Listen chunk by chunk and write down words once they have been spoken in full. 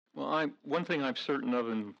Well, one thing I'm certain of,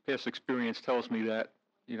 and past experience tells me that,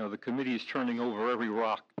 the committee is turning over every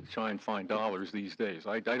rock to try and find dollars these days.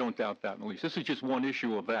 I don't doubt that in the least. This is just one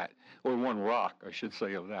issue of that, or one rock, I should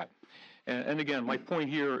say, of that. And again, my point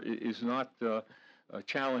here is not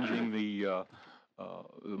challenging the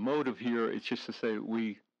motive here. It's just to say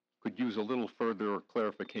we could use a little further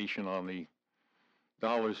clarification on the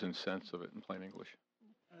dollars and cents of it in plain English.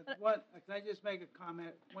 Can I just make a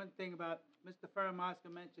comment? One thing about Mr. Ferramaska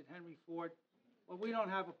mentioned Henry Ford. Well, we don't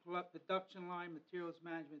have a production line materials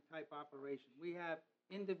management type operation. We have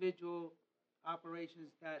individual operations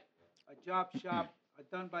that a job shop are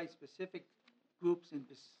done by specific groups in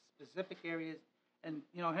specific areas. And,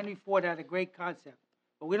 Henry Ford had a great concept.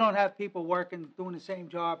 But we don't have people working, doing the same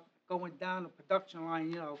job, going down the production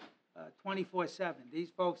line, 24/7. These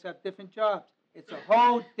folks have different jobs. It's a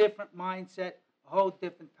whole different mindset, a whole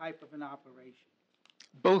different type of an operation.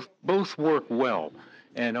 Both work well,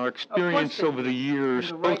 and our experience over the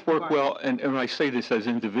years, both work well, and I say this as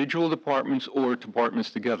individual departments or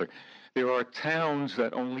departments together. There are towns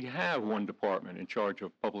that only have one department in charge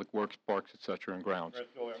of public works, parks, et cetera, and grounds. Billy,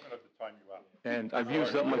 I'm going to have to time you out. And I've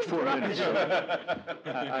used up my 4 minutes, so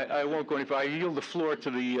I won't go any further. I yield the floor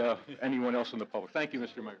to anyone else in the public. Thank you,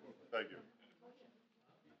 Mr. Mayor. Thank you.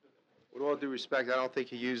 With all due respect, I don't think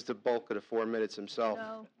he used the bulk of the 4 minutes himself.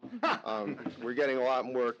 No. We're getting a lot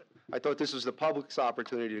more. I thought this was the public's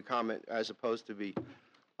opportunity to comment as opposed to be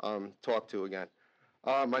talked to again.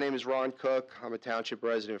 My name is Ron Cook. I'm a township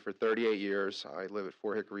resident for 38 years. I live at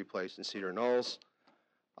 4 Hickory Place in Cedar Knolls.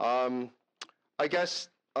 I guess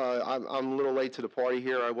I'm a little late to the party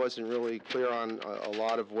here. I wasn't really clear on a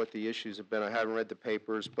lot of what the issues have been. I haven't read the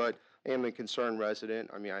papers, but I am a concerned resident.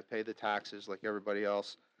 I mean, I pay the taxes like everybody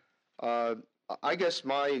else. I guess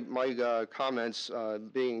my comments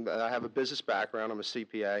being that I have a business background. I'm a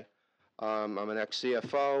CPA. I'm an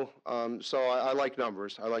ex-CFO. So I like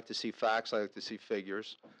numbers. I like to see facts. I like to see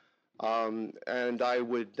figures. And I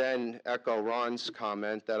would then echo Ron's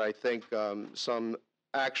comment that I think some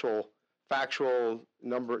actual factual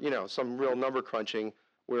number, some real number crunching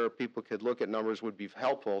where people could look at numbers would be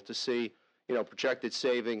helpful to see, projected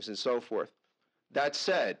savings and so forth. That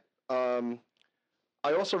said,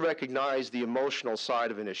 I also recognize the emotional side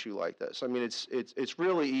of an issue like this. I mean, it's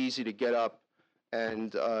really easy to get up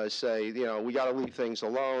and say, we got to leave things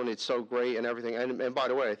alone. It's so great and everything. And by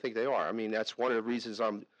the way, I think they are. I mean, that's one of the reasons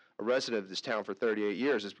I'm a resident of this town for 38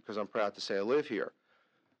 years is because I'm proud to say I live here.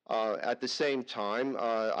 At the same time,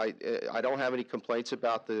 I don't have any complaints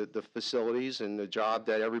about the facilities and the job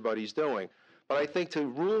that everybody's doing. But I think to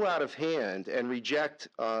rule out of hand and reject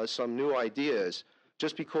some new ideas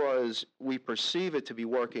just because we perceive it to be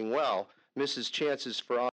working well misses chances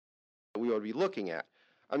for us that we ought to be looking at.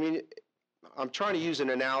 I mean, I'm trying to use an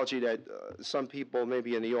analogy that some people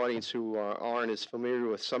maybe in the audience who aren't as familiar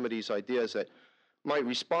with some of these ideas that might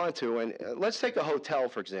respond to. And let's take a hotel,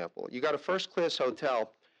 for example. You got a first-class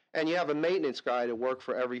hotel, and you have a maintenance guy to work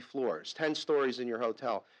for every floor. It's 10 stories in your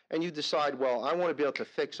hotel. And you decide, well, I want to be able to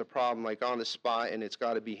fix a problem like on the spot, and it's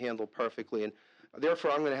got to be handled perfectly. And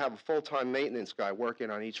therefore, I'm going to have a full-time maintenance guy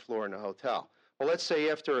working on each floor in the hotel. Well, let's say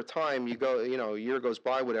after a time, you go, a year goes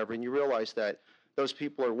by, whatever, and you realize that those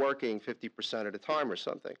people are working 50% of the time or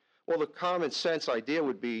something. Well, the common sense idea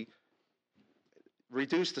would be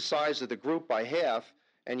reduce the size of the group by half,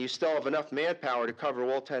 and you still have enough manpower to cover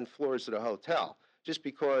all 10 floors of the hotel. Just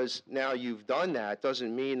because now you've done that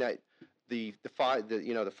doesn't mean that the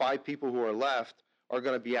 5 people who are left are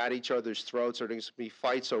going to be at each other's throats, or there's going to be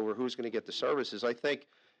fights over who's going to get the services. I think,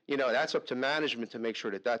 that's up to management to make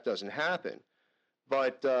sure that that doesn't happen.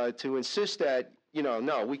 But to insist that,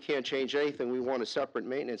 no, we can't change anything. We want a separate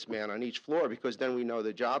maintenance man on each floor because then we know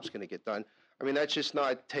the job's going to get done. I mean, that's just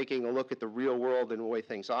not taking a look at the real world and the way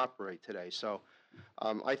things operate today. So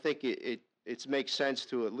I think it makes sense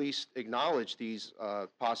to at least acknowledge these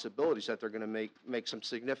possibilities that they're going to make some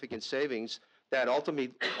significant savings that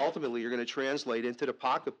ultimately are going to translate into the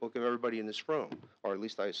pocketbook of everybody in this room, or at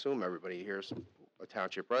least I assume everybody here is a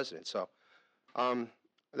township resident. So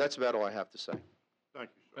that's about all I have to say. Thank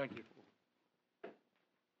you, sir. Thank you.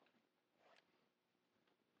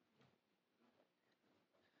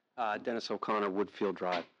 Dennis O'Connor, Woodfield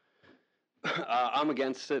Drive. I'm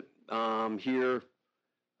against it. Here,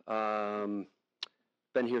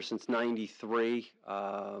 been here since '93,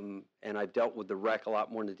 and I've dealt with the rec a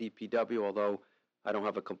lot more than the DPW, although I don't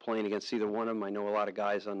have a complaint against either one of them. I know a lot of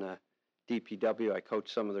guys on the DPW. I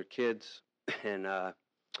coach some of their kids, and the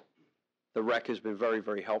rec has been very,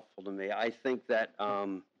 very helpful to me. I think that,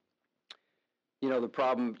 the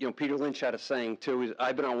problem, Peter Lynch had a saying too, is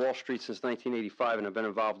I've been on Wall Street since 1985, and I've been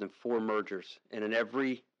involved in 4 mergers. And in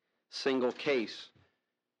every single case,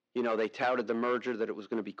 you know, they touted the merger, that it was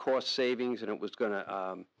going to be cost savings and it was going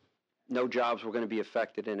to, no jobs were going to be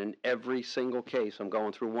affected. And in every single case, I'm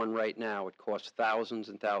going through one right now, it costs thousands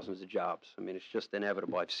and thousands of jobs. I mean, it's just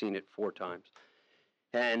inevitable. I've seen it 4 times.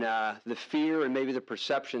 And the fear and maybe the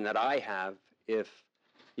perception that I have, if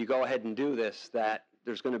you go ahead and do this, that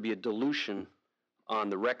there's going to be a dilution on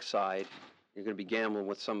the rec side. You're going to be gambling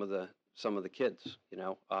with some of the kids, you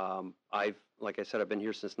know. Like I said, I've been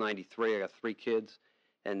here since '93. I got 3 kids,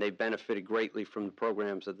 and they've benefited greatly from the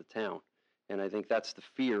programs of the town. And I think that's the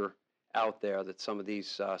fear out there, that some of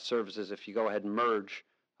these services, if you go ahead and merge,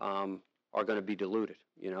 are going to be diluted,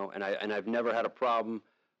 you know. And I've never had a problem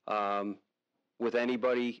with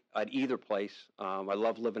anybody at either place. I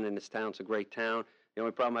love living in this town. It's a great town. The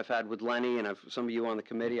only problem I've had with Lenny, and some of you on the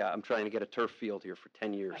committee, I'm trying to get a turf field here for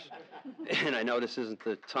 10 years. And I know this isn't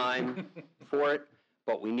the time for it,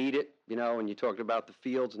 but we need it, you know, and you talked about the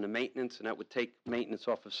fields and the maintenance, and that would take maintenance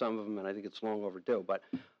off of some of them, and I think it's long overdue. But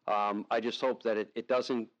I just hope that it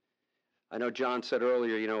doesn't, I know John said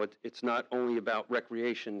earlier, you know, it's not only about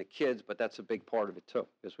recreation, the kids, but that's a big part of it too,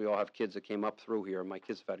 because we all have kids that came up through here, and my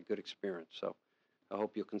kids have had a good experience. So I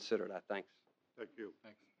hope you'll consider that. Thanks. Thank you.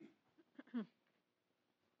 Thanks.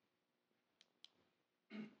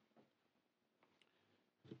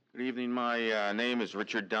 Good evening. My name is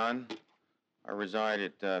Richard Dunn. I reside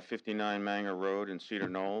at 59 Manger Road in Cedar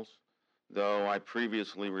Knolls, though I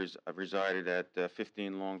previously resided at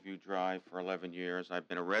 15 Longview Drive for 11 years. I've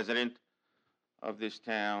been a resident of this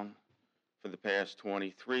town for the past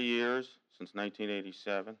 23 years, since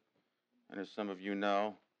 1987. And as some of you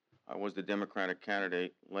know, I was the Democratic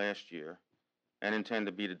candidate last year and intend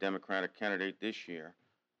to be the Democratic candidate this year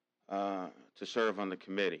to serve on the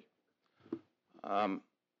committee.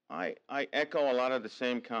 I echo a lot of the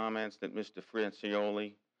same comments that Mr.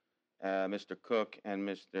 Francioli, Mr. Cook, and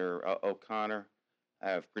Mr. O'Connor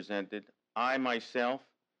have presented. I myself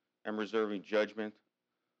am reserving judgment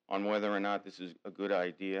on whether or not this is a good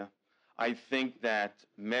idea. I think that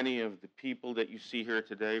many of the people that you see here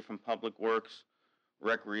today from Public Works,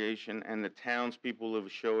 Recreation, and the townspeople who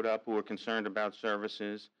have showed up who are concerned about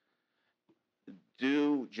services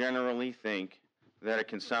do generally think that a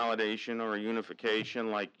consolidation or a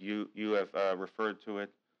unification, like you have referred to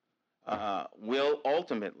it, will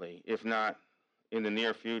ultimately, if not in the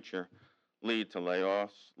near future, lead to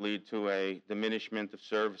layoffs, lead to a diminishment of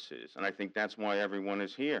services. And I think that's why everyone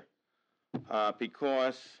is here.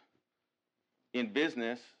 Because in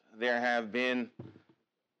business, there have been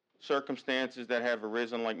circumstances that have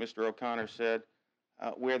arisen, like Mr. O'Connor said,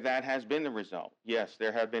 where that has been the result. Yes,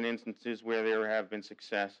 there have been instances where there have been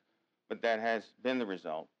success, but that has been the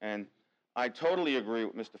result. And I totally agree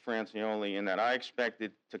with Mr. Francioli in that I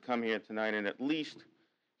expected to come here tonight and at least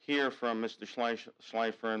hear from Mr.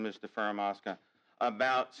 Schleifer and Mr. Faramasca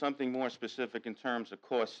about something more specific in terms of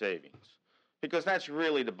cost savings, because that's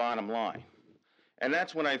really the bottom line. And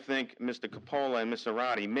that's what I think Mr. Coppola and Ms.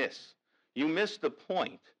 Arati miss. You miss the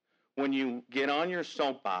point when you get on your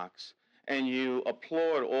soapbox and you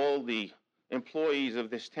applaud all the employees of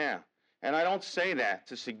this town. And I don't say that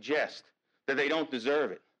to suggest that they don't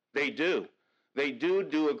deserve it. They do. They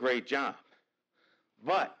do a great job.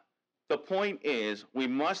 But the point is, we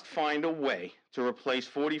must find a way to replace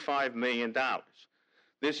 $45 million.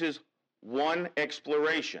 This is one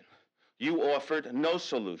exploration. You offered no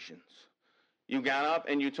solutions. You got up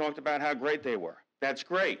and you talked about how great they were. That's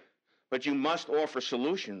great. But you must offer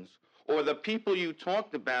solutions, or the people you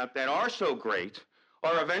talked about that are so great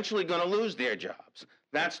are eventually going to lose their jobs.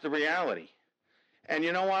 That's the reality. And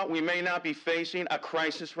you know what? We may not be facing a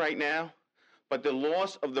crisis right now, but the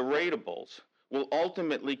loss of the ratables will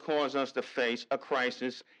ultimately cause us to face a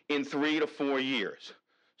crisis in 3 to 4 years.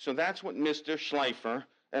 So that's what Mr. Schleifer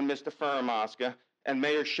and Mr. Faramasca and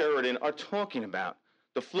Mayor Sheridan are talking about.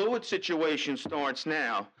 The fluid situation starts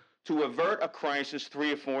now to avert a crisis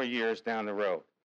 3 or 4 years down the road.